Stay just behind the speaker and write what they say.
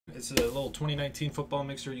This is a little 2019 football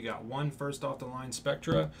mixer. You got one first off the line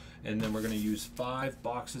Spectra, and then we're going to use 5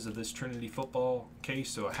 boxes of this Trinity football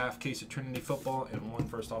case, so a half case of Trinity football and one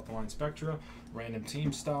first off the line Spectra, random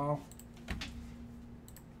team style.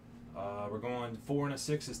 We're going 4 and a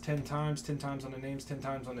 6 is 10 times. 10 times on the names, 10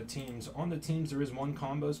 times on the teams. On the teams, there is one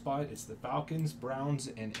combo spot. It's the Falcons, Browns,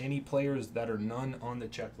 and any players that are none on the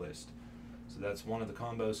checklist. So that's one of the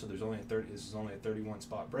combos. So there's only a 30. This is only a 31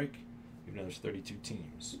 spot break, even though there's 32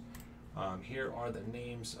 teams. Here are the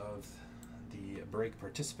names of the break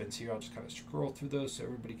participants. Here, I'll just kind of scroll through those so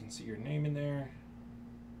everybody can see your name in there.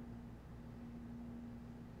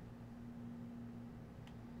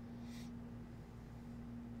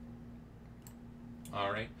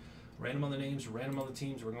 All right, random on the names, random on the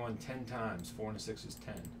teams. We're going 10 times. 4 and a 6 is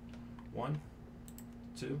 10. 1,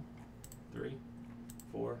 2, 3,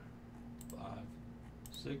 4, 5,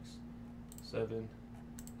 6, 7,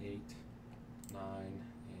 8, 9,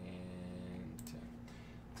 and 10.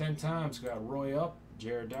 10 times. We got Roy up,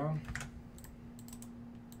 Jared down.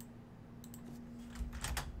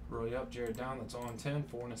 Roy up, Jared down. That's on 10.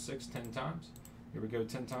 4 and a 6, 10 times. Here we go,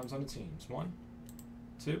 10 times on the teams. 1,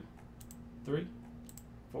 2, 3,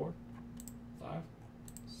 4, 5,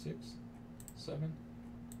 6, 7,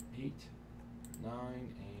 8, 9,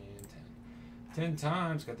 and 10. 10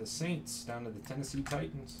 times. Got the Saints down to the Tennessee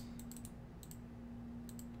Titans.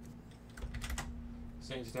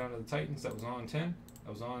 Saints down to the Titans. That was on 10.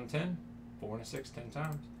 That was on 10. 4 and a 6, 10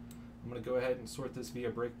 times. I'm going to go ahead and sort this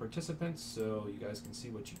via break participants so you guys can see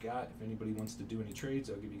what you got. If anybody wants to do any trades,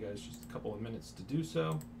 I'll give you guys just a couple of minutes to do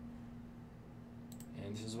so.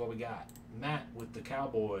 And this is what we got. Matt with the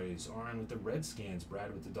Cowboys, Aaron with the Redskins,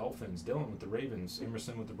 Brad with the Dolphins, Dylan with the Ravens,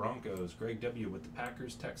 Emerson with the Broncos, Greg W. with the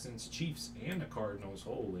Packers, Texans, Chiefs, and the Cardinals.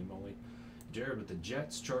 Holy moly. Jared with the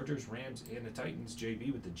Jets, Chargers, Rams, and the Titans.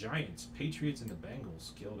 JB with the Giants, Patriots, and the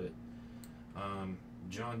Bengals. Killed it.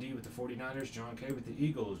 John D. with the 49ers, John K. with the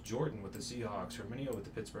Eagles, Jordan with the Seahawks, Herminio with the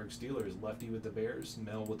Pittsburgh Steelers, Lefty with the Bears,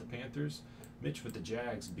 Mel with the Panthers, Mitch with the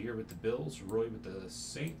Jags, Beer with the Bills, Roy with the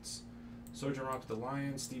Saints, Sojourn Rock with the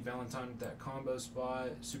Lions, Steve Valentine with that combo spot,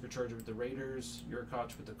 Supercharger with the Raiders,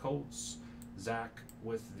 Yurkoch with the Colts, Zach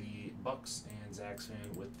with the Bucks, and Zach's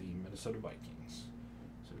fan with the Minnesota Vikings.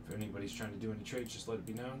 So if anybody's trying to do any trades, just let it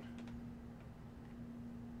be known.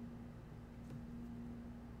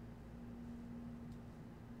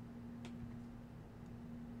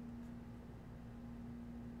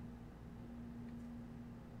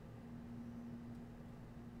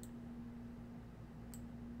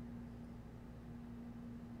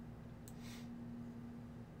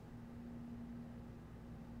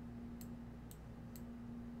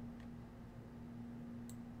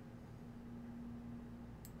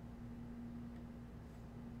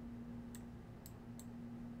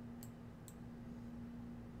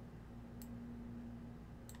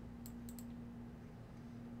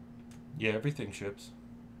 Yeah, everything ships.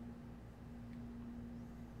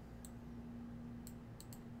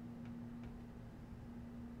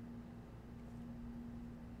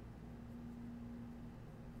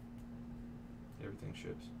 Everything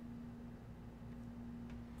ships.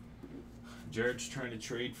 Jared's trying to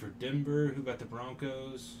trade for Denver. Who got the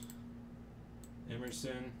Broncos?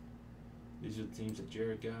 Emerson. These are the teams that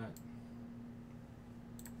Jared got.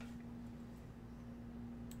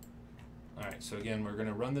 Alright, so again, we're going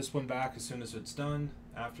to run this one back as soon as it's done.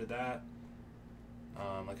 After that,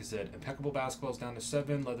 like I said, Impeccable Basketball is down to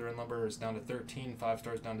 7, Leather and Lumber is down to 13, 5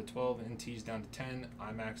 Stars down to 12, NT's down to 10,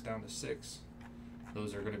 IMAX down to 6.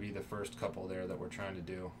 Those are going to be the first couple there that we're trying to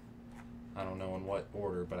do. I don't know in what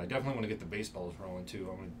order, but I definitely want to get the baseballs rolling too.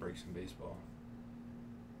 I'm going to break some baseball.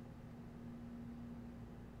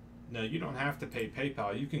 No, you don't have to pay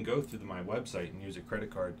PayPal. You can go through my website and use a credit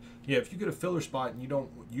card. Yeah, if you get a filler spot and you don't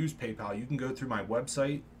use PayPal, you can go through my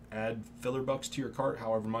website, add filler bucks to your cart,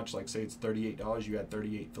 however much, like say it's $38, you add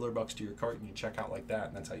 38 filler bucks to your cart and you check out like that,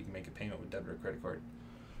 and that's how you can make a payment with debit or credit card.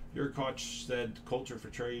 Your coach said culture for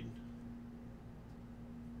trade.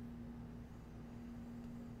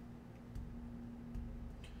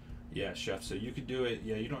 Yeah, chef. So you could do it.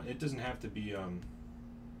 Yeah, you don't. It doesn't have to be.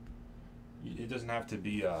 It doesn't have to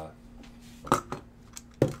be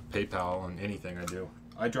PayPal on anything I do.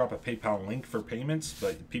 I drop a PayPal link for payments,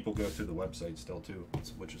 but people go through the website still too,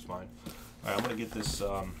 which is fine. All right, I'm gonna get this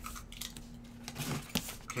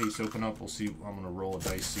case open up. We'll see. I'm gonna roll a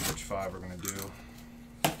dice, see which 5 we're gonna do.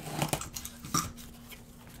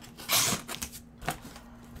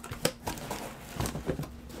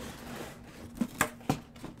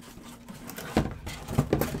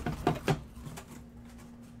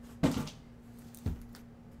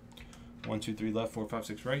 1, 2, 3 left, 4, 5,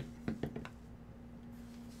 6 right.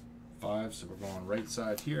 5, so we're going right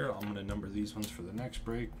side here. I'm going to number these ones for the next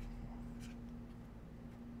break.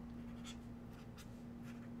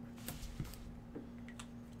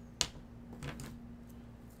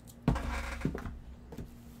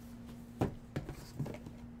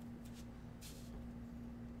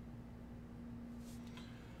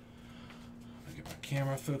 Get my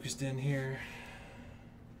camera focused in here.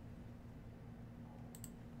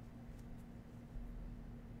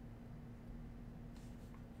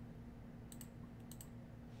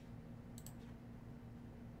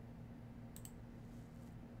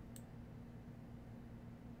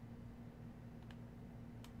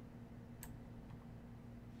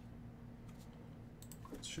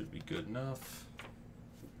 Should be good enough.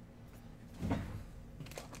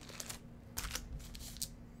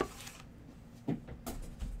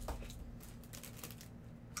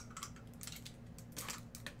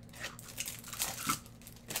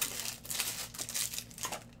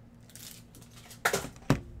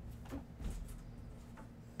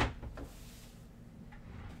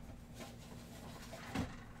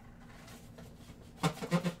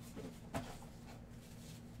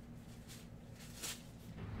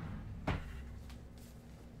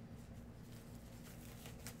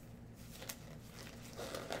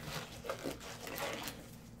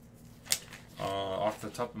 Off the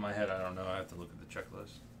top of my head, I don't know. I have to look at the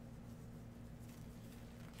checklist.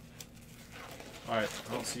 Alright,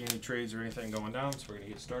 I don't see any trades or anything going down, so we're going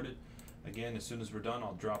to get started. Again, as soon as we're done,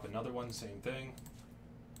 I'll drop another one, same thing.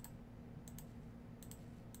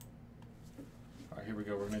 Alright, here we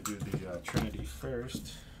go. We're going to do the Trinity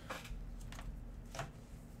first.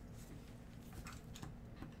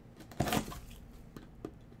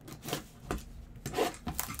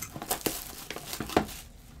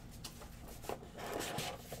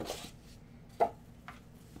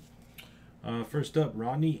 First up,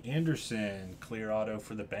 Rodney Anderson, clear auto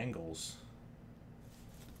for the Bengals.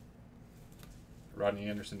 Rodney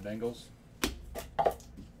Anderson, Bengals.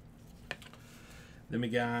 Then we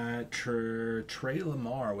got Trey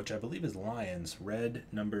Lamar, which I believe is Lions. Red,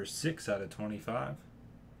 number 6 out of 25.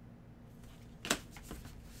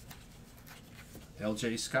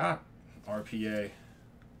 LJ Scott, RPA.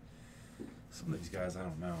 Some of these guys, I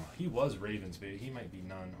don't know. He was Ravens, baby. He might be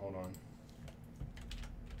none. Hold on.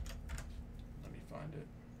 Find it.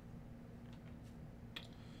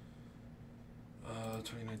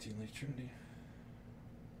 2019 Lake Trinity.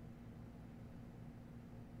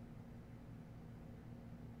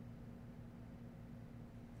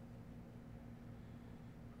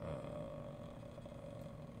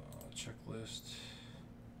 Checklist.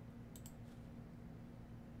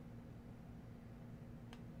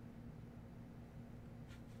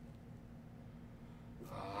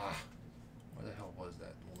 Where the hell was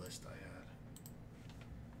that list I had?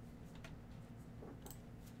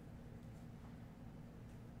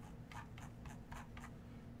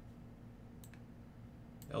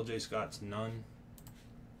 LJ Scott's none.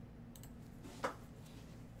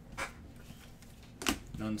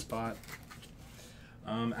 None spot.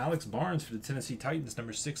 Alex Barnes for the Tennessee Titans,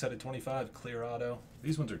 number 6 out of 25, clear auto.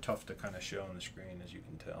 These ones are tough to kind of show on the screen, as you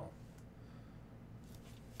can tell.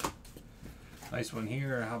 Nice one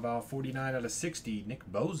here. How about 49 out of 60, Nick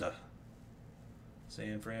Bosa.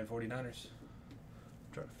 San Fran 49ers.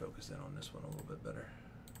 Try to focus in on this one a little bit better.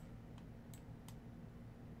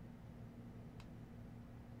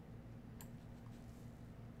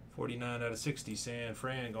 $49 out of 60, San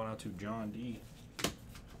Fran, going out to John D.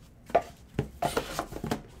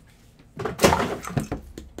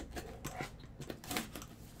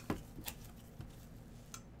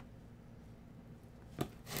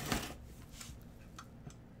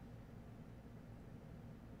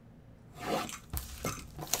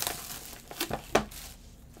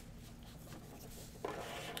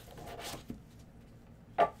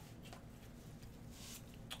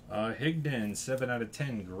 Higdon, 7 out of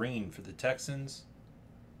 10, green for the Texans.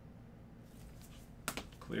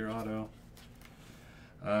 Clear auto.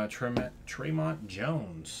 Tremont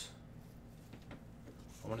Jones.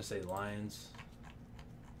 I want to say Lions.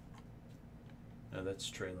 No, that's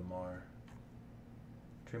Trey Lamar.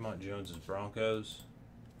 Tremont Jones is Broncos.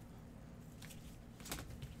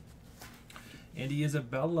 Andy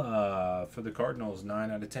Isabella for the Cardinals, 9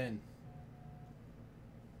 out of 10.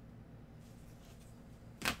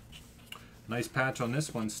 Nice patch on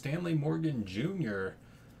this one. Stanley Morgan Jr.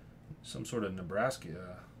 Some sort of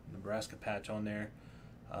Nebraska patch on there.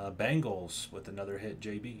 Bengals with another hit,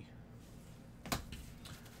 JB.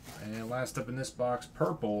 And last up in this box,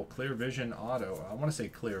 purple, Clear Vision Auto. I want to say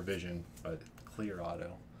Clear Vision, but Clear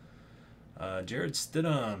Auto. Jared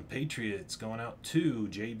Stidham, Patriots, going out to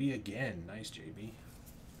JB again. Nice, JB.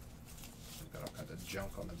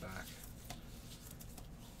 junk on the back.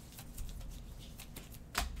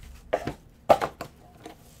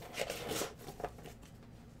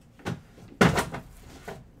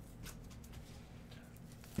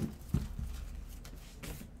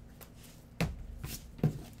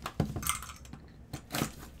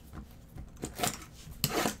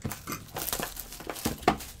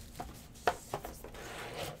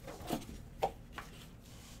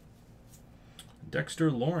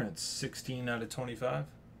 Dexter Lawrence, 16 out of 25.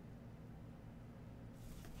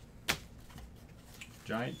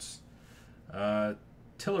 Giants.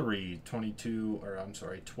 Tillery, 12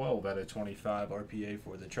 out of 25 RPA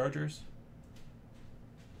for the Chargers.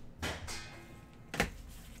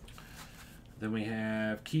 Then we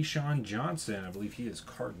have Keyshawn Johnson. I believe he is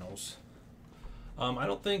Cardinals. I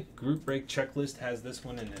don't think Group Break Checklist has this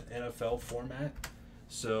one in an NFL format.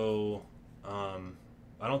 So,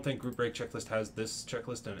 I don't think Group Break Checklist has this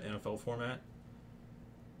checklist in an NFL format.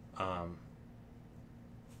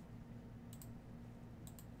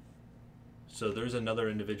 So there's another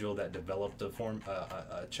individual that developed a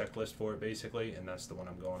checklist for it, basically, and that's the one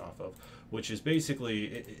I'm going off of, which is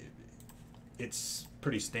basically it's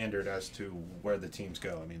pretty standard as to where the teams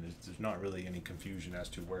go. I mean, there's not really any confusion as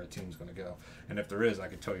to where a team's going to go, and if there is, I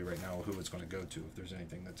can tell you right now who it's going to go to if there's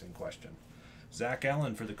anything that's in question. Zach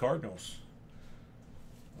Allen for the Cardinals.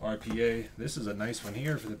 RPA, this is a nice one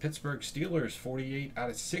here for the Pittsburgh Steelers, 48 out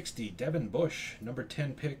of 60. Devin Bush, number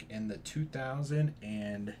 10 pick in the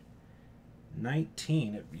 2019.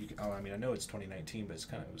 I mean, I know it's 2019, but it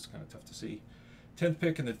was kind of tough to see. 10th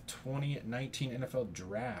pick in the 2019 NFL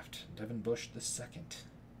Draft, Devin Bush the second.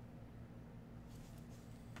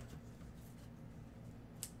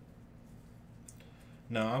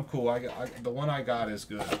 No, I'm cool. The one I got is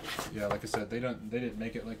good. Yeah, like I said, they didn't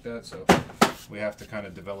make it like that, so we have to kind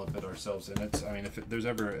of develop it ourselves. And it's, I mean, if there's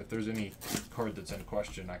any card that's in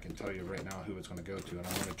question, I can tell you right now who it's going to go to, and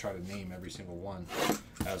I'm going to try to name every single one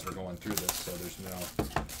as we're going through this, so there's no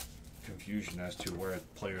confusion as to where a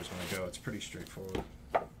player is going to go. It's pretty straightforward.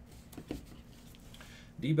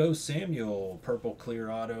 Deebo Samuel, purple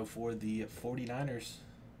clear auto for the 49ers.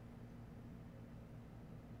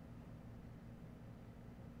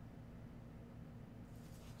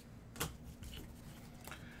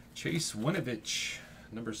 Chase Winovich,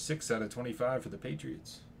 number 6 out of 25 for the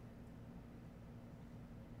Patriots.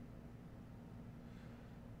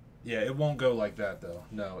 Yeah, it won't go like that, though.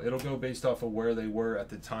 No, it'll go based off of where they were at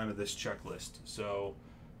the time of this checklist. So,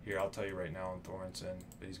 here, I'll tell you right now on Thornton,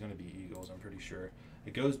 but he's going to be Eagles, I'm pretty sure.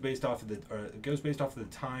 It goes based off of the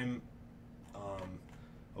time of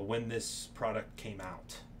when this product came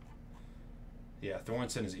out. Yeah,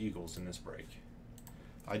 Thornton is Eagles in this break.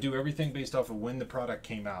 I do everything based off of when the product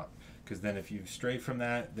came out, because then if you stray from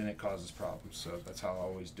that, then it causes problems. So that's how I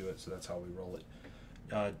always do it. So that's how we roll it.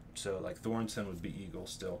 So like Thornton would be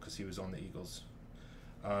Eagles still, because he was on the Eagles.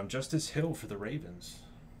 Justice Hill for the Ravens.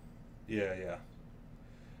 Yeah.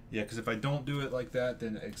 Because if I don't do it like that,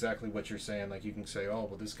 then exactly what you're saying, like you can say, oh,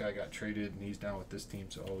 well, this guy got traded and he's down with this team,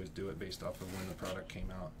 so always do it based off of when the product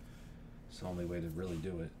came out. It's the only way to really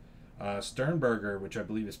do it. Sternberger, which I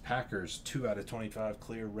believe is Packers, 2 out of 25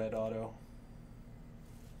 clear red auto.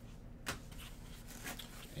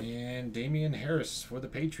 And Damian Harris for the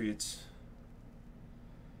Patriots.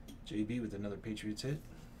 JB with another Patriots hit.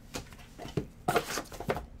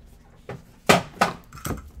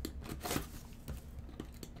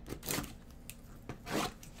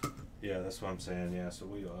 Yeah, that's what I'm saying. Yeah, so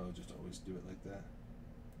we just always do it like that.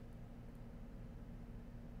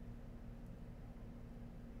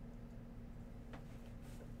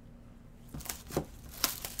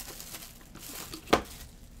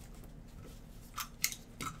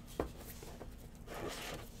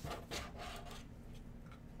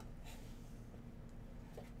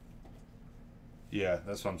 Yeah,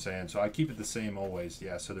 that's what I'm saying. So I keep it the same always.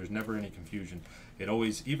 Yeah, so there's never any confusion. It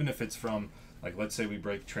always, even if it's from, like, let's say we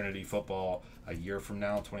break Trinity football a year from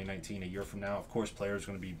now, 2019, a year from now, of course players are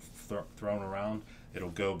going to be thrown around. It'll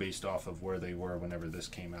go based off of where they were whenever this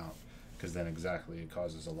came out, because then exactly it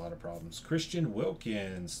causes a lot of problems. Christian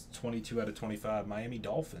Wilkins, 22 out of 25, Miami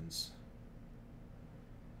Dolphins.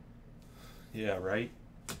 Yeah, right?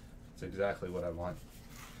 That's exactly what I want.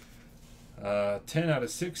 10 out of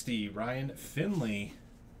 60, Ryan Finley.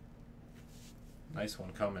 Nice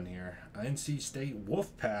one coming here. NC State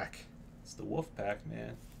Wolfpack. It's the Wolfpack,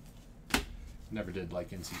 man. Never did like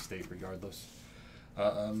NC State regardless.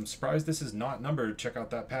 I'm surprised this is not numbered. Check out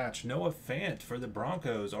that patch. Noah Fant for the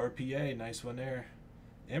Broncos. RPA. Nice one there.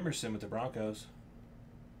 Emerson with the Broncos.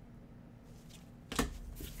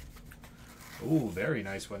 Ooh, very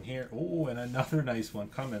nice one here. Ooh, and another nice one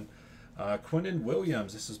coming. Quinnen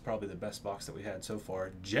Williams. This is probably the best box that we had so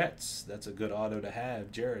far. Jets. That's a good auto to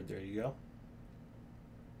have. Jared, there you go.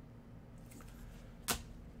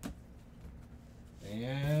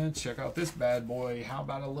 And check out this bad boy. How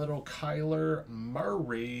about a little Kyler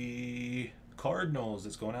Murray? Cardinals.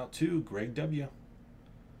 It's going out to Greg W.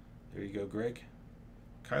 There you go, Greg.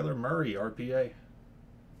 Kyler Murray, RPA.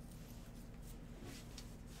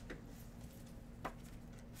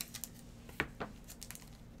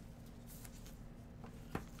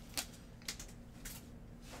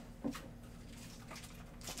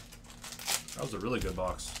 That was a really good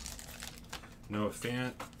box. Noah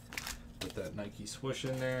Fant with that Nike swoosh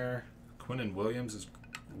in there. Quinnen Williams is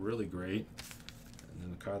really great. And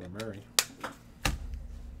then Kyler Murray.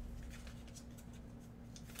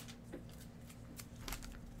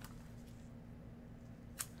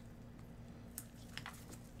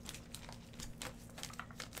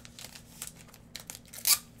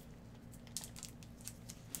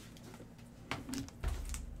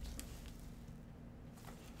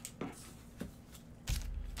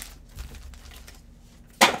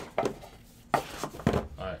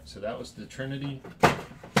 So that was the Trinity.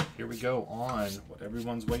 Here we go on what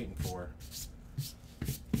everyone's waiting for.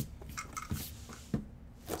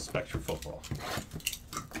 Spectra Football.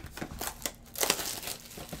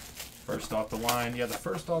 First off the line. Yeah, the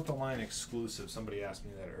first off the line exclusive. Somebody asked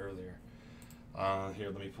me that earlier. Here,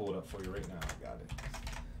 let me pull it up for you right now. I got it.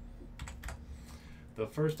 The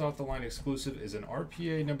first off the line exclusive is an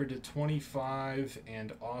RPA number to 25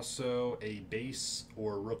 and also a base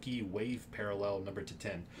or rookie wave parallel number to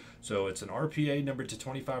 10. So it's an RPA number to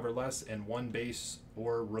 25 or less and one base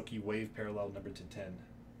or rookie wave parallel number to 10.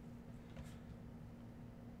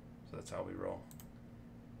 So that's how we roll.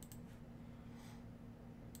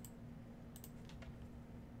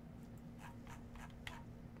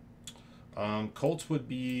 Colts would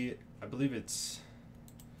be, I believe it's,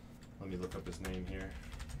 let me look up his name here.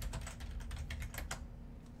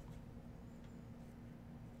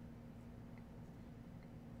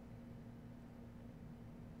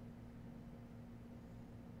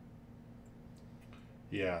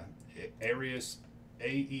 Yeah, Aeris,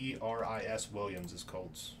 A-E-R-I-S Williams is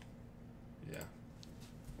Colts. Yeah.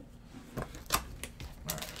 All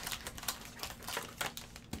right.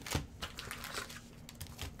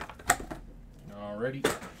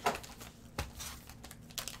 Alrighty.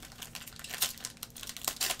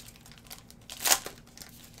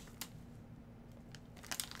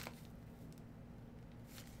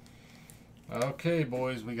 Okay,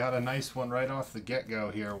 boys, we got a nice one right off the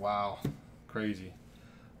get-go here. Wow, crazy.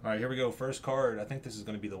 All right, here we go. First card. I think this is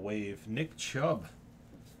going to be the wave. Nick Chubb.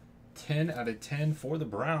 10 out of 10 for the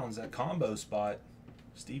Browns. That combo spot.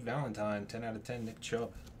 Steve Valentine. 10 out of 10. Nick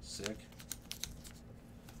Chubb. Sick.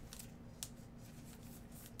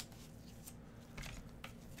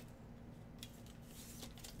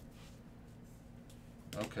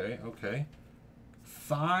 Okay, okay.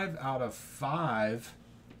 5 out of 5.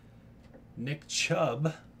 Nick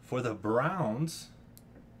Chubb for the Browns.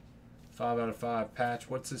 5 out of 5 patch.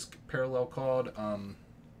 What's this parallel called? I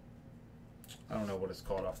don't know what it's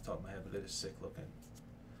called off the top of my head, but it is sick looking.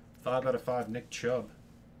 5 out of 5 Nick Chubb.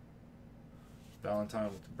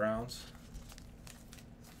 Valentine with the Browns.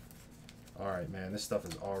 Alright, man. This stuff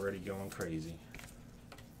is already going crazy.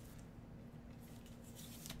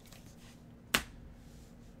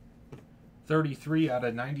 $33 out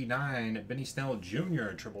of 99. Benny Snell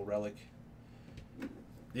Jr. Triple Relic.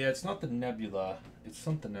 Yeah, it's not the Nebula. It's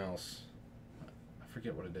something else. I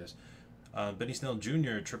forget what it is. Benny Snell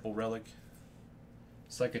Jr. Triple Relic.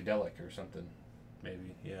 Psychedelic or something.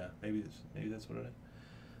 Maybe. Yeah, maybe that's what it is.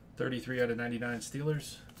 33 out of 99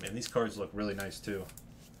 Steelers. Man, these cards look really nice too.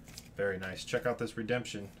 Very nice. Check out this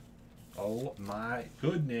redemption. Oh my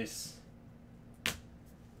goodness.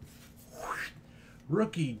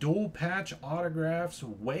 Rookie dual patch autographs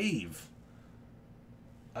wave.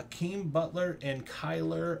 Akeem Butler and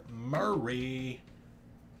Kyler Murray.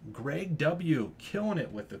 Greg W. killing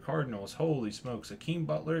it with the Cardinals. Holy smokes. Akeem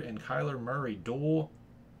Butler and Kyler Murray. Dual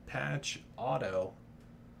patch auto.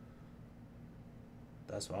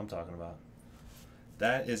 That's what I'm talking about.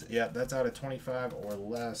 That is, yeah, that's out of 25 or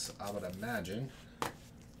less, I would imagine.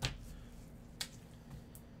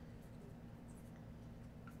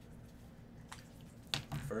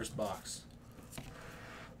 First box.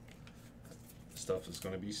 Stuff is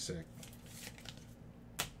going to be sick.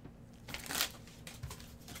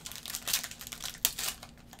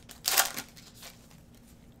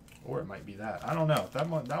 Or it might be that. I don't know. That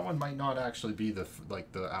one might not actually be the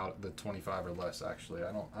 25 or less actually.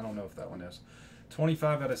 I don't know if that one is.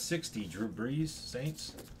 25 out of 60 Drew Brees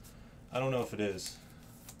Saints. I don't know if it is.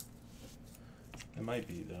 It might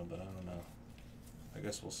be though, but I don't know. I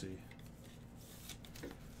guess we'll see.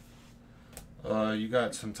 You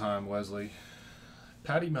got some time, Wesley.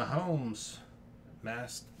 Patty Mahomes,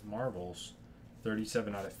 Masked Marvels,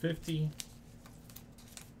 37 out of 50.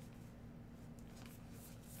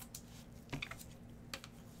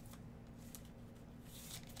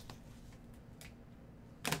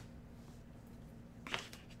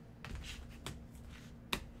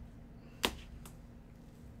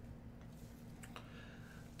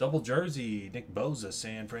 Double jersey, Nick Bosa,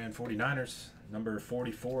 San Fran 49ers, number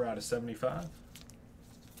 44 out of 75.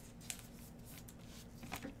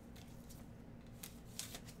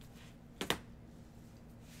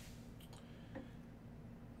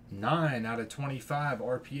 Nine out of 25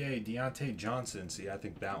 RPA, Deontay Johnson. See, I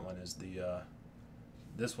think that one is the,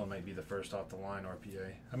 this one might be the first off the line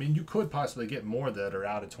RPA. I mean, you could possibly get more that are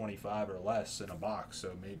out of 25 or less in a box,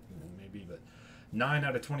 so maybe, but 9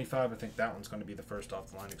 out of 25, I think that one's going to be the first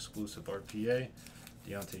off the line exclusive RPA.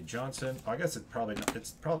 Deontay Johnson. I guess it probably not,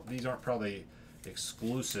 these aren't probably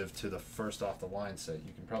exclusive to the first off the line set.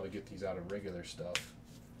 You can probably get these out of regular stuff.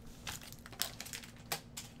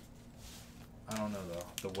 I don't know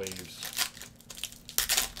though, the waves,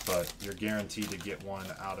 but you're guaranteed to get one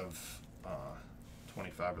out of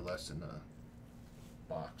 25 or less in the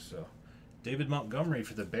box. So David Montgomery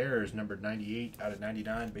for the Bears, numbered 98 out of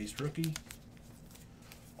 99, base rookie.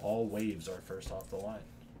 All waves are first off the line.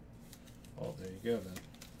 Oh, there you go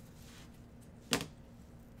then.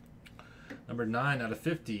 Number 9 out of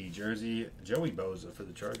 50, jersey, Joey Bosa for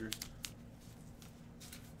the Chargers.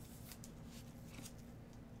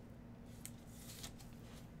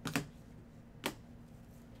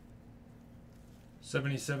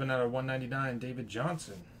 '77 out of 199, David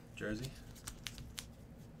Johnson, jersey.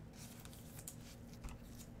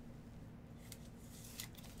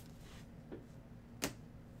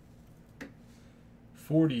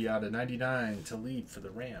 '40 out of 99, Talib for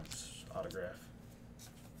the Rams, autograph.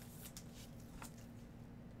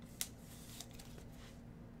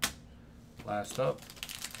 Last up.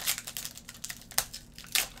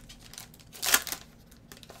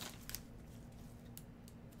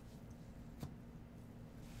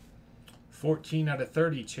 '14 out of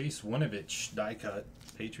 30, Chase Winovich, die cut,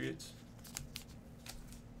 Patriots.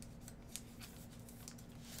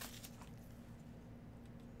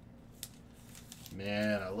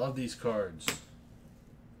 Man, I love these cards.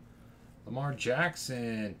 Lamar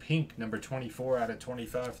Jackson, pink, number 24 out of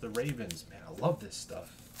 25 for the Ravens. Man, I love this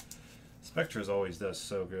stuff. Spectra's always does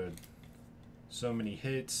so good. So many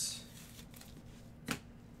hits.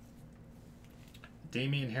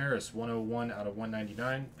 Damian Harris, 101 out of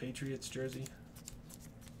 199, Patriots jersey.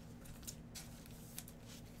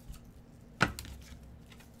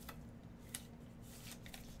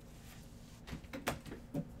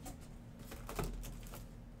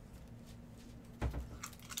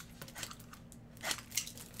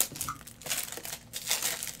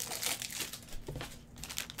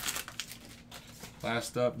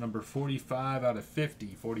 Last up, number 45 out of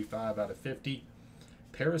 50. 45 out of 50.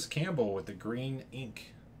 Paris Campbell with the green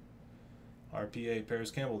ink. RPA,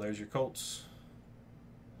 Paris Campbell. There's your Colts.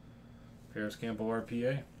 Paris Campbell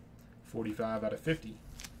RPA. 45 out of 50.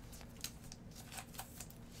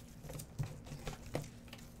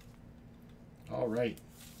 All right.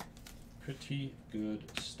 Pretty good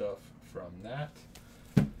stuff from that.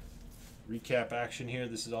 Recap action here.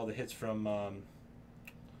 This is all the hits from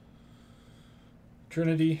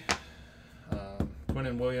Trinity.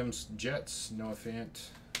 Quinnen Williams, Jets, Noah Fant,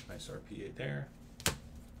 nice RPA there.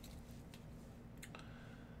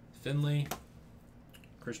 Finley,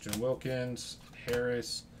 Christian Wilkins,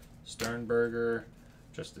 Harris, Sternberger,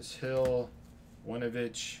 Justice Hill,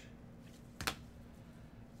 Winovich,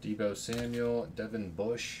 Deebo Samuel, Devin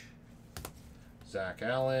Bush, Zach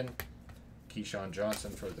Allen, Keyshawn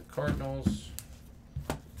Johnson for the Cardinals.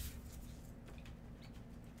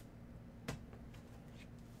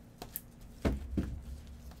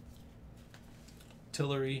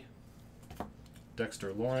 Tillery,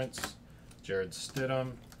 Dexter Lawrence, Jared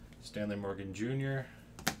Stidham, Stanley Morgan Jr.,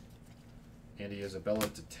 Andy Isabella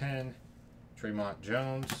to 10, Tremont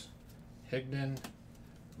Jones, Higdon,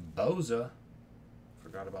 Bosa,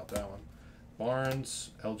 forgot about that one,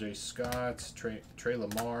 Barnes, LJ Scott, Trey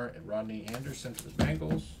Lamar, and Rodney Anderson for the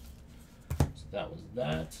Bengals. So that was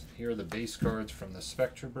that. Here are the base cards from the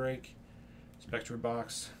Spectra break. Spectra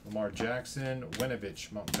box, Lamar Jackson,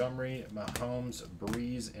 Winovich, Montgomery, Mahomes,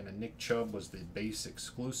 Breeze, and a Nick Chubb was the base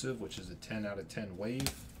exclusive, which is a 10 out of 10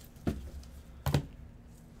 wave.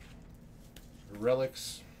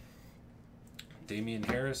 Relics, Damian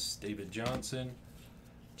Harris, David Johnson,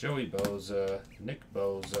 Joey Bosa, Nick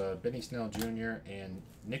Bosa, Benny Snell Jr., and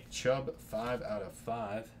Nick Chubb, 5 out of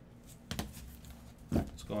 5.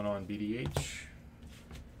 What's going on, BDH?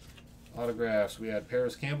 Autographs, we had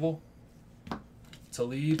Paris Campbell,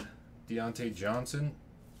 Talib, Deontay Johnson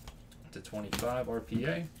 /25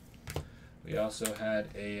 RPA. We also had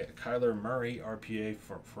a Kyler Murray RPA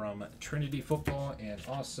from Trinity Football, and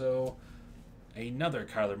also another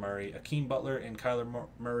Kyler Murray, Akeem Butler and Kyler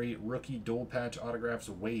Murray rookie dual patch autographs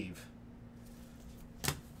wave.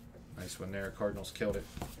 Nice one there. Cardinals killed it.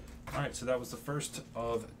 All right, so that was the first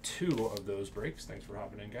of 2 of those breaks. Thanks for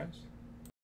hopping in, guys.